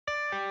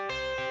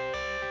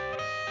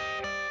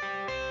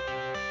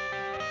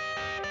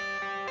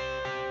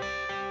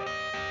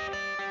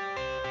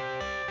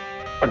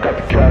I got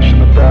the cash in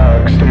the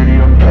bag,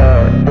 stadium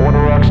packed. Born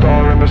a rock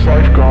star in this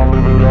life, gonna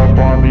live it up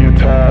on the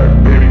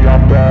attack. Baby,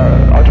 I'm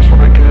bad, I just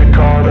wanna get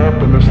caught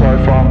up in this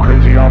life. I'm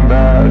crazy, I'm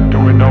mad,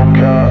 doing no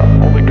cap.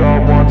 Only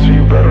God wants, so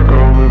you better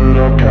go live it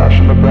up. Cash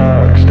in the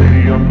bag,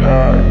 stadium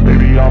packed.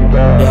 Baby, I'm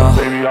bad, yeah.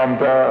 Baby, I'm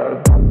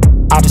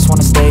bad. I just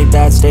wanna stay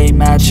bad, stay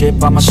mad.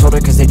 Chip on my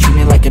shoulder cause they treat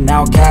me like an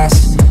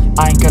outcast.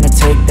 I ain't gonna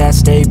take that,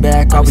 stay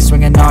back. I'll be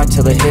swinging hard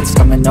till the hits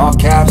come in all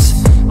caps.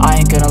 I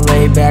ain't gonna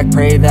lay back,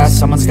 pray that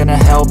someone's gonna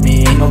help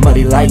me. Ain't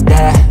nobody like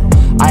that.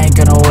 I ain't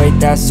gonna wait,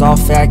 that's all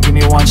fact. Give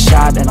me one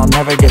shot and I'll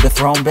never get the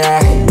throne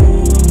back.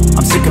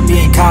 I'm sick of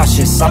being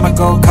cautious, I'ma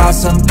go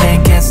cause some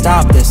pain, can't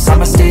stop this.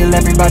 I'ma steal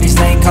everybody's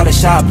lane, call it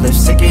shoplift.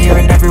 Sick of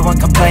hearing everyone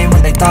complain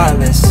when they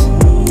thoughtless.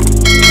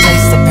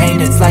 Taste the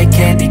pain, it's like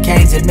candy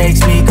canes. It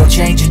makes me go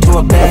change into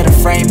a better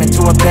frame,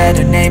 into a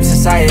better name.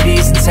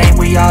 Society's insane,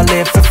 we all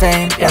live for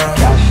fame, yeah.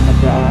 Cash in the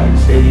bag,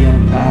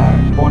 stadium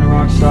packed. Born a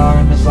rock star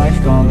in this life,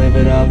 gonna live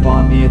it up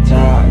on the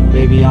attack.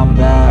 Baby, I'm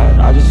bad,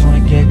 I just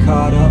wanna get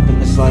caught up in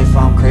this life.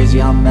 I'm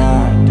crazy, I'm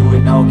mad, do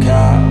it no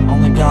cap.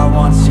 Only God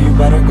wants, so you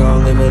better go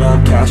live it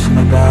up. Cash in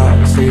the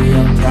bag,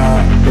 stadium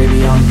packed.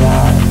 Baby, I'm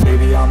bad,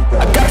 baby, I'm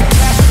bad. I got the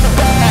cash in the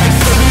bag,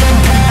 stadium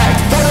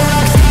packed. Born a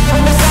rock star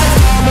in this life,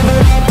 gonna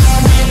live it up.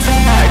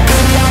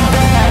 Baby, I'm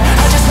bad,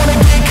 I just wanna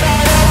get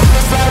caught up in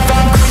this life.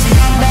 I'm crazy,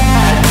 I'm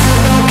mad, do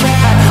it no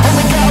cap.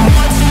 Only God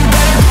wants, so you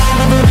better go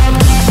live it up.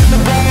 Cash in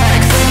the bag,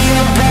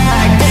 stadium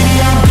packed. Baby,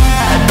 I'm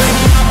bad,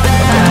 baby, I'm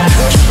bad.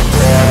 Cash in the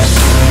bag,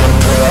 stadium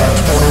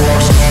packed. Born a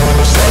rock star in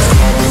this life,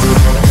 gonna live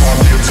it up on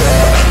the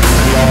attack.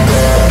 Baby, I'm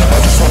bad, I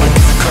just wanna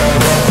get caught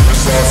up in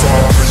this life.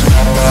 I'm crazy,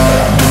 I'm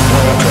mad, do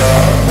it no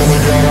cap. Only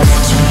God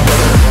wants, so you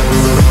better go live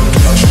it up.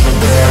 Cash in the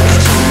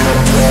bag, stadium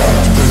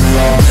packed. Baby, I'm bad, baby,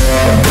 I'm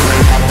bad.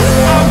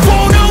 I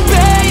won't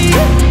obey.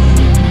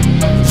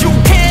 You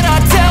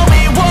cannot tell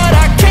me what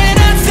I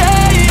cannot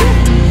say.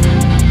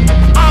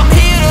 I'm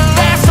here to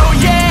last, so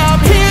yeah,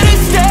 I'm here to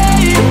stay.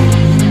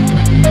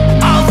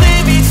 I'll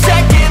live each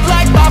second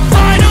like my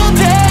final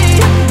day.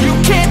 You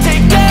can't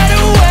take that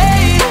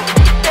away,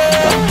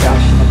 yeah.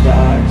 Cash in the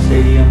bag,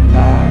 stadium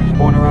packed.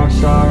 Born a rock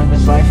star in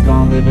this life,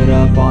 gonna live it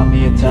up on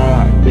the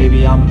attack.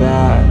 Baby, I'm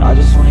bad, I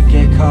just wanna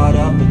get caught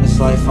up in this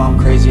life. I'm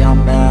crazy,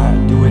 I'm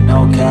mad, do it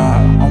no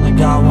cap. Only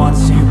God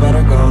wants, so you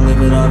better go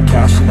live it up.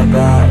 Cash in the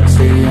bag,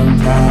 stadium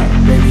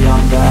packed. Baby,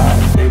 I'm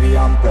bad, baby,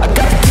 I'm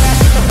bad.